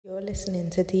You're listening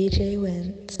to DJ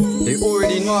Wintz. They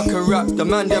already know I can rap, the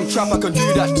man them trap, I can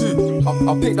do that too.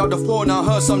 I picked up the phone and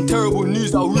heard some terrible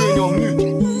news that'll ruin your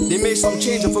mood. They made some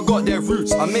change and forgot their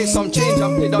roots. I made some change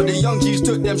and picked up the young G's,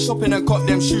 took them shopping and cut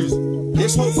them shoes.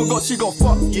 This one forgot she got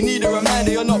fucked, you need a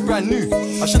reminder you're not brand new.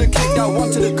 I should've kicked that one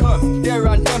to the curb, there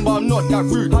and then but I'm not that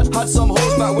rude. Had some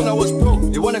hoes back when I was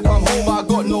broke, they wanna come home but I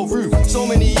got no room. So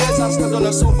many years I slept on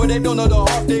the sofa, they don't know the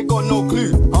half, they got no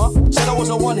clue. Said I was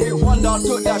a one-hit wonder, I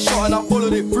took that shot and I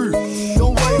followed it through.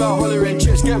 Don't worry about hollering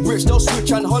chicks, get rich, they'll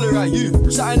switch and holler at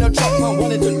you. Sat in the trap man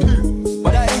wanted to do,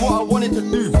 but that ain't what I wanted to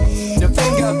do. The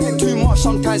thing get a bit too much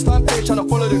sometimes, fan page trying to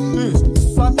follow the news.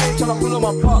 Fan page trying to follow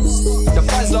my pops. The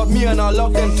fans love me and I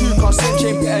love them too, cause Cinch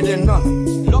ain't better than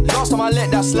none. Last time I let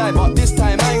that slide, but this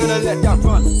time I ain't gonna let that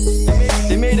run.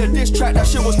 They made a diss track, that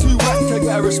shit was too whack to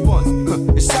get a response.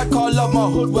 It's sad cause I love my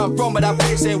hood where I'm from, but that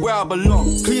place ain't where I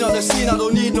belong. Clean up the scene, I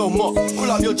don't need no mop.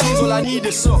 Pull up your jeans, all I need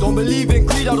is sock. Don't believe in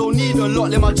greed, I don't need a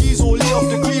lot. Let my G's all lay off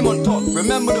the cream on top.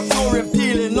 Remember the flooring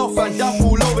peeling off and damp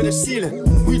all over the ceiling.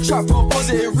 We trap for a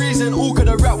positive reason, all could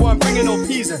have rap while I'm bringing no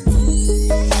peas in.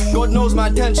 God knows my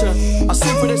intention, I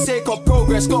sing for the sake of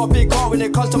progress. Got a big heart when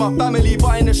it comes to my family,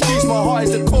 but in the streets my heart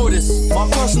is the coldest. My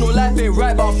personal life ain't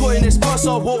right, but I'm putting this first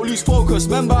so I won't lose focus.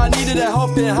 Remember I needed a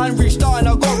helping hand, reached out and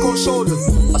I got cold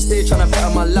shoulders. I stay trying to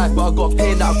better my life, but I got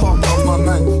pain that I can't get off my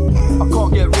mind. I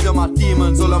can't get rid of my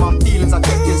demons, all of my feelings I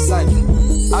kept inside.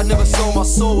 I'd never sell my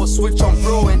soul or switch on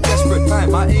bro in desperate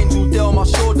time. My angel there on my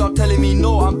shoulder telling me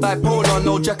no, I'm bipolar,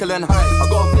 no Jekyll and Hyde. I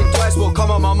gotta think twice what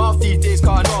come out my mouth these days,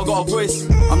 cause I know I got a voice.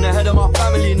 I'm the head of my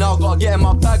family now, gotta get in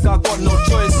my bag, I got no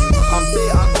choice. I'm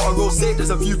bait, I gotta roll safe, there's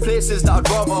a few places that I'd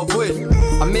rather avoid.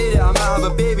 I made it, I might have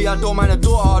a baby, I don't mind a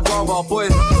daughter, I'd rather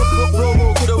avoid.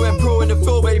 Bro could've went pro in the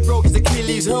field, but he broke his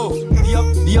Achilles heel.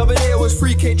 The other day it was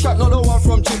 3K trap, not the one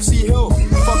from Gypsy Hill.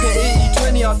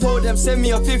 Fucking 80-20, I told them send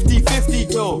me a 50-50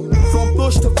 kill. From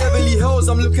Bush to Beverly Hills,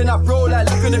 I'm looking at bro like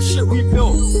look at the shit we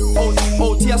built.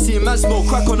 OT, I see man smoke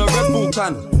crack on a Red Bull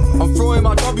can. I'm throwing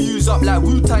my W's up like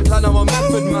Wu-Tang Clan, I'm a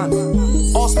method man.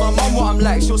 Ask my mum what I'm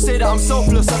like, she'll say that I'm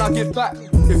selfless and I give back.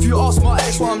 If you ask my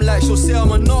ex what I'm like, she'll say I'm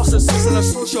a narcissist and a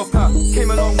sociopath.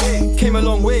 Came a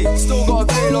long way, still got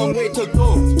a very long way to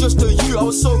go. Just to you, I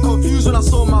was so confused when I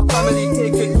saw my family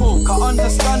take it home. Can't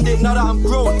understand it now that I'm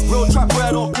grown, real trap where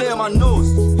I don't play on my nose.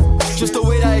 Just the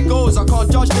way that it goes, I can't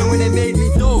judge them when they made me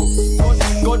know.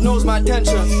 God knows my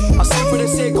intention, I sing for the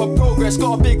sake of progress.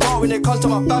 Got a big heart when it comes to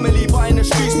my family, but in the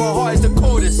streets my heart is the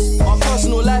coldest. My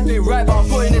personal life ain't right, but I'm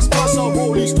putting this first so I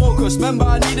won't lose focus. Remember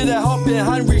I needed a helping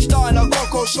hand, reached out and I got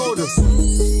cold shoulders.